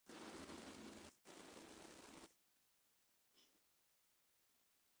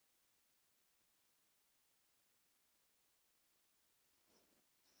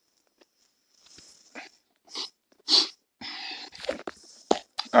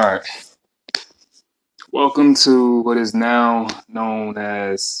All right. Welcome to what is now known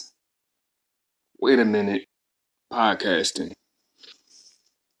as Wait a Minute Podcasting.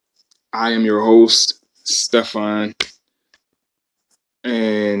 I am your host, Stefan,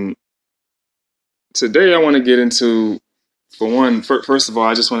 and today I want to get into, for one, first of all,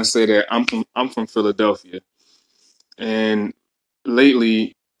 I just want to say that I'm from Philadelphia, and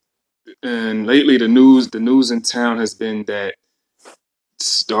lately, the news in town has been that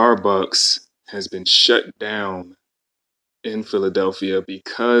Starbucks has been shut down in Philadelphia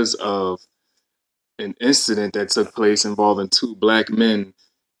because of an incident that took place involving two black men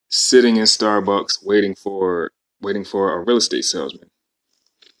sitting in Starbucks waiting for a real estate salesman.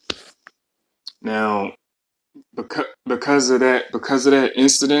 Now, because of that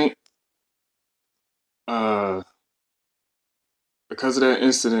incident, uh, because of that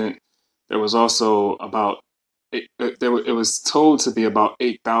incident, there was also it was told to be about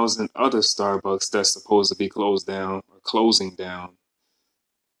 8,000 other Starbucks that's supposed to be closed down or closing down,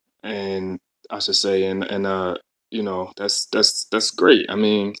 and I should say, that's great. I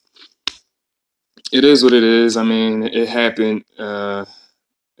mean, it is what it is. I mean, it happened.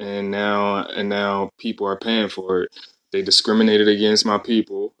 And now people are paying for it. They discriminated against my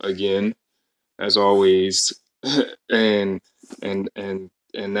people again, as always, and and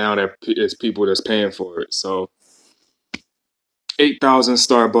now it's people that's paying for it. So 8,000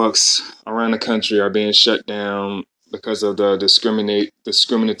 Starbucks around the country are being shut down because of the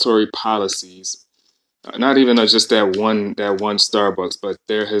discriminatory policies. Not even just that one Starbucks, but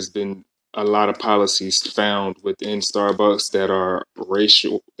there has been a lot of policies found within Starbucks that are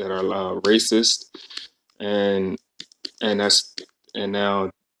racist, and and that's and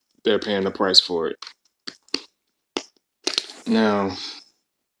now they're paying the price for it. Now,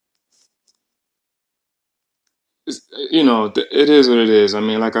 it is what it is. I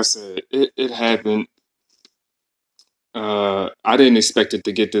mean, like I said, it happened. I didn't expect it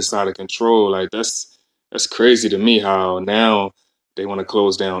to get this out of control. Like that's crazy to me. How now they want to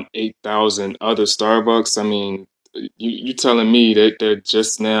close down 8,000 other Starbucks. I mean, you telling me that they're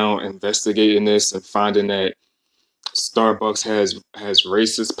just now investigating this and finding that Starbucks has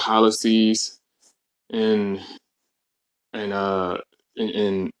racist policies and and uh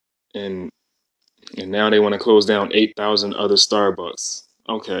and and and now they want to close down 8,000 other Starbucks.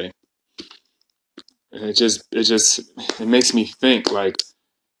 Okay, and it makes me think like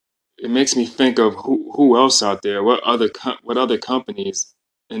it makes me think of who else out there, what other companies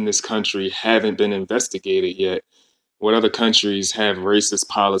in this country haven't been investigated yet. What other countries have racist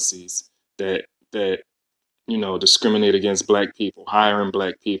policies that discriminate against black people, hiring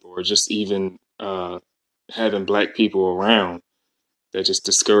black people, or just even having black people around that just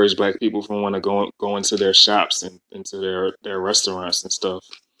discourage black people from want to go into their shops and into their restaurants and stuff.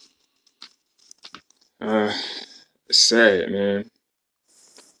 Uh, it's sad, man.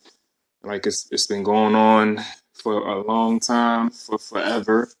 Like it's been going on for a long time, for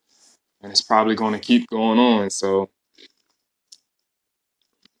forever, and it's probably going to keep going on. So,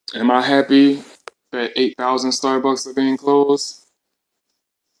 am I happy that 8,000 Starbucks are being closed?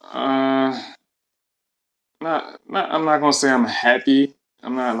 Uh, not. I'm not gonna say I'm happy.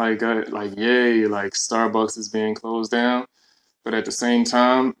 I'm not like yay, like Starbucks is being closed down. But at the same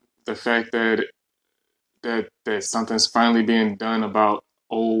time, the fact that something's finally being done about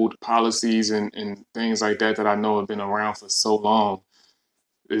old policies and things like that I know have been around for so long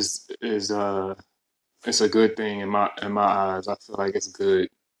is it's a good thing in my eyes. I feel like it's good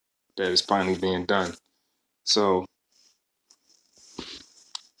that it's finally being done. So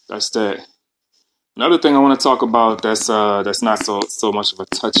that's that. Another thing I want to talk about that's not so much of a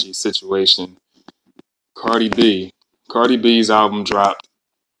touchy situation. Cardi B. Cardi B's album dropped.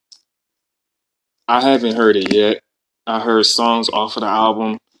 I haven't heard it yet. I heard songs off of the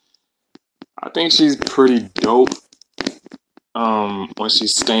album. I think she's pretty dope when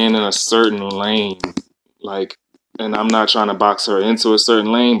she's staying in a certain lane. Like, and I'm not trying to box her into a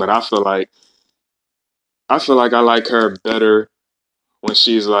certain lane, but I feel like I like her better when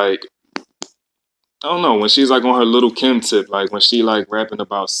she's like, I don't know, when she's like on her Little Kim tip, like when she like rapping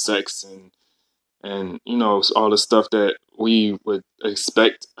about sex and all the stuff that we would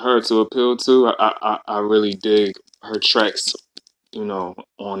expect her to appeal to. I really dig her tracks,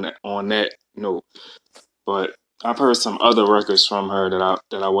 on that note. But I've heard some other records from her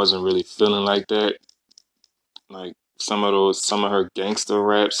that I wasn't really feeling like that. Like some of her gangster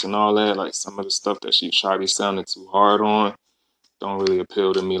raps and all that, like some of the stuff that she tried to be sounding too hard on, don't really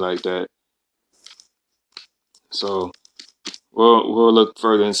appeal to me like that. So we'll look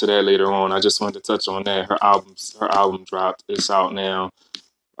further into that later on. I just wanted to touch on that. Her album dropped. It's out now.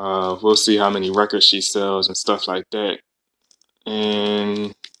 We'll see how many records she sells and stuff like that.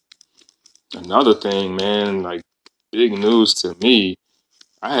 And another thing, man, like big news to me.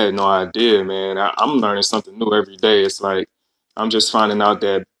 I had no idea, man. I'm learning something new every day. It's like I'm just finding out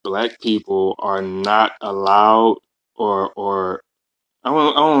that black people are not allowed, or I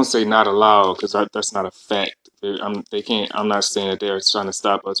won't say not allowed because that's not a fact. They can't. I'm not saying that they're trying to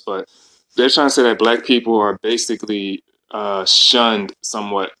stop us, but they're trying to say that black people are basically shunned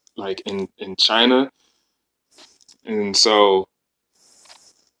somewhat, like in China, and so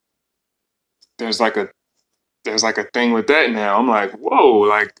there's like a there's like a thing with that now. I'm like, whoa,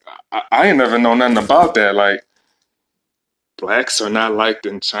 like I ain't never known nothing about that. Like blacks are not liked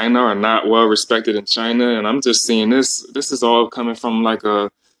in China, are not well respected in China, and I'm just seeing this. This is all coming from like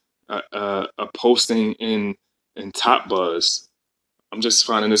a posting in Top Buzz. I'm just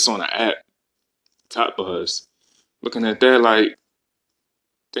finding this on an app, Top Buzz. Looking at that, like,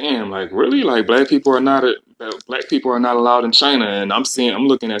 damn, like really, like black people are not allowed in China, and I'm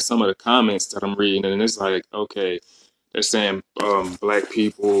looking at some of the comments that I'm reading, and it's like, okay, they're saying black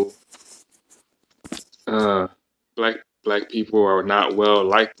people, uh, black people are not well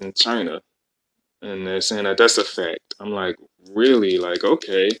liked in China, and they're saying that that's a fact. I'm like, really, like,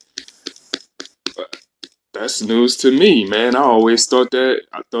 okay, that's news to me, man. I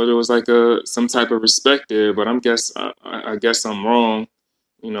thought it was like a some type of respect there, but I guess I'm wrong.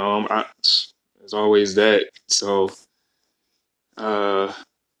 You know, there's always that. So, uh,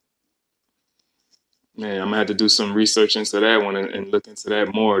 man, I'm gonna have to do some research into that one and look into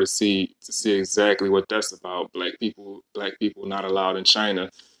that more to see exactly what that's about. Black people not allowed in China,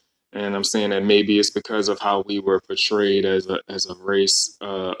 and I'm saying that maybe it's because of how we were portrayed as a race,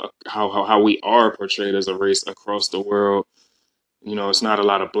 how we are portrayed as a race across the world. You know, it's not a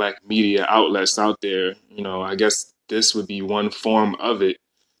lot of black media outlets out there. You know, I guess this would be one form of it.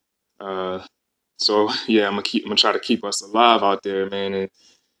 Uh, so yeah, I'm gonna try to keep us alive out there, man, and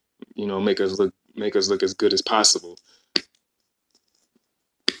you know, make us look as good as possible.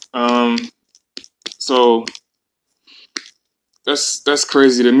 Um, so that's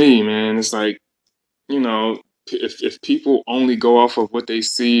crazy to me, man. It's like, you know, if people only go off of what they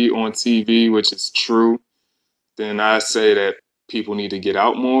see on TV, which is true, then I say that people need to get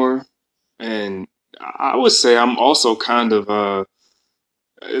out more. And I would say I'm also kind of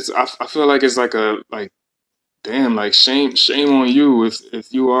I feel like it's like a like damn, like shame on you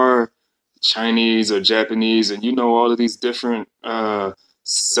if you are Chinese or Japanese and you know all of these different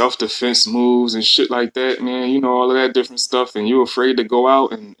self defense moves and shit like that, man. You know all of that different stuff, and you're afraid to go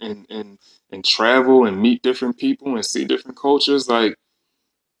out and travel and meet different people and see different cultures. Like,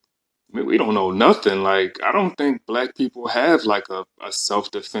 man, we don't know nothing. Like, I don't think black people have like a self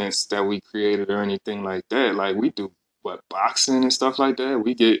defense that we created or anything like that. Like, we do what boxing and stuff like that.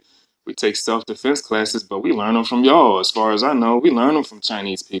 We take self defense classes, but we learn them from y'all. As far as I know, we learn them from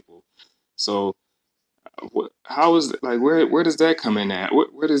Chinese people. So, how is like where does that come in at?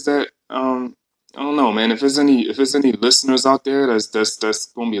 Where does that I don't know, man. If there's any listeners out there that's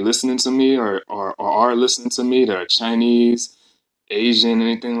gonna be listening to me or are listening to me that are Chinese, Asian,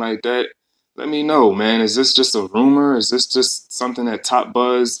 anything like that, let me know, man. Is this just a rumor? Is this just something that Top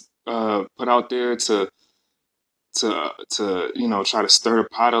Buzz put out there to you know try to stir the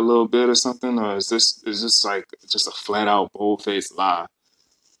pot a little bit or something, or is this like just a flat out bold faced lie?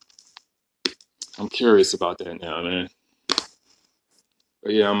 I'm curious about that now, man.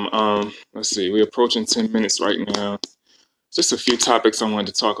 But yeah, I'm let's see, we're approaching 10 minutes right now. Just a few topics I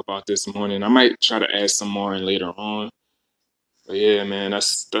wanted to talk about this morning. I might try to add some more in later on. But yeah, man,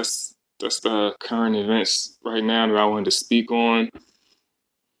 that's the current events right now that I wanted to speak on.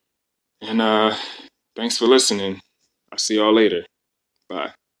 And thanks for listening. I'll see y'all later.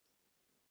 Bye.